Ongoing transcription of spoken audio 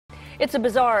It's a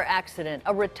bizarre accident.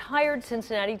 A retired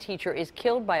Cincinnati teacher is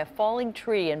killed by a falling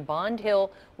tree in Bond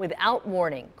Hill without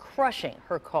warning, crushing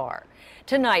her car.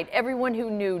 Tonight, everyone who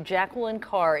knew Jacqueline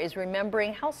Carr is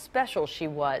remembering how special she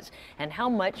was and how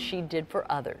much she did for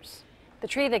others. The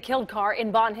tree that killed Carr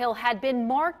in Bond Hill had been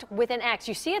marked with an X.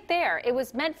 You see it there. It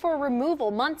was meant for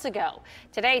removal months ago.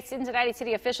 Today, Cincinnati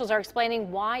city officials are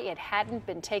explaining why it hadn't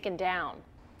been taken down.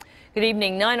 Good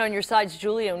evening. 9 on your side's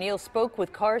Julie O'Neill spoke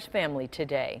with Carr's family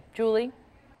today. Julie?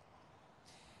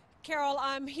 Carol,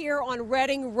 I'm here on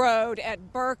Reading Road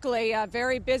at Berkeley,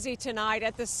 very busy tonight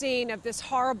at the scene of this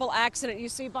horrible accident. You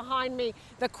see behind me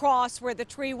the cross where the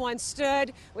tree once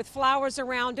stood with flowers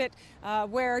around it,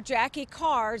 where Jackie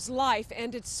Carr's life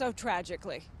ended so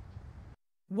tragically.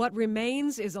 What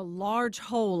remains is a large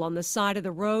hole on the side of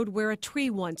the road where a tree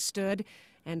once stood,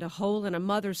 and a hole in a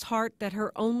mother's heart that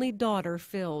her only daughter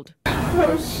filled.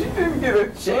 No, she didn't get a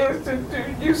chance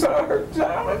to use all her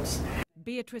talents.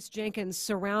 Beatrice Jenkins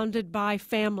surrounded by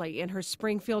family in her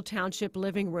Springfield Township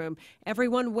living room,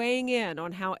 everyone weighing in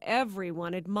on how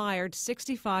everyone admired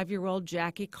 65-year-old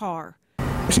Jackie Carr.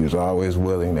 She was always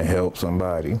willing to help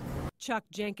somebody. Chuck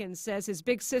Jenkins says his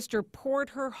big sister poured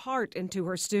her heart into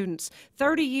her students.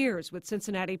 30 years with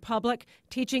Cincinnati Public,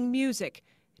 teaching music,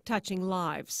 touching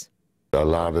lives. A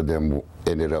lot of them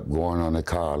ended up going on to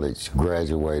college,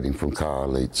 graduating from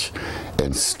college,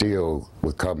 and still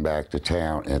would come back to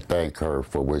town and thank her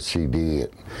for what she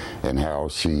did and how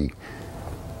she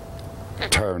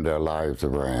turned their lives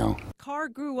around. Carr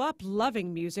grew up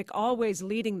loving music, always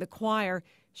leading the choir.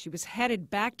 She was headed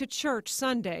back to church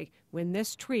Sunday when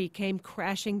this tree came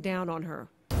crashing down on her.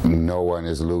 No one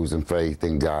is losing faith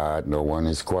in God. No one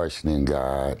is questioning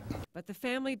God. But the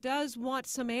family does want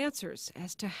some answers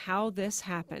as to how this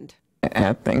happened.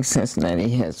 I think Cincinnati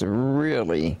has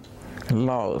really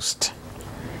lost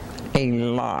a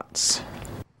lot.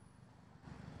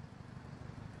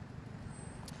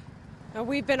 Now,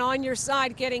 we've been on your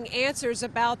side getting answers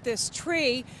about this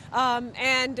tree,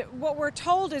 and what we're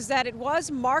told is that it was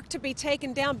marked to be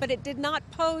taken down, but it did not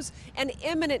pose an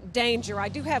imminent danger. I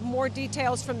do have more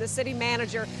details from the city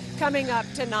manager coming up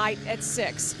tonight at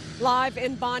 6. Live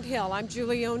in Bond Hill, I'm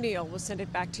Julie O'Neill. We'll send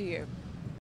it back to you.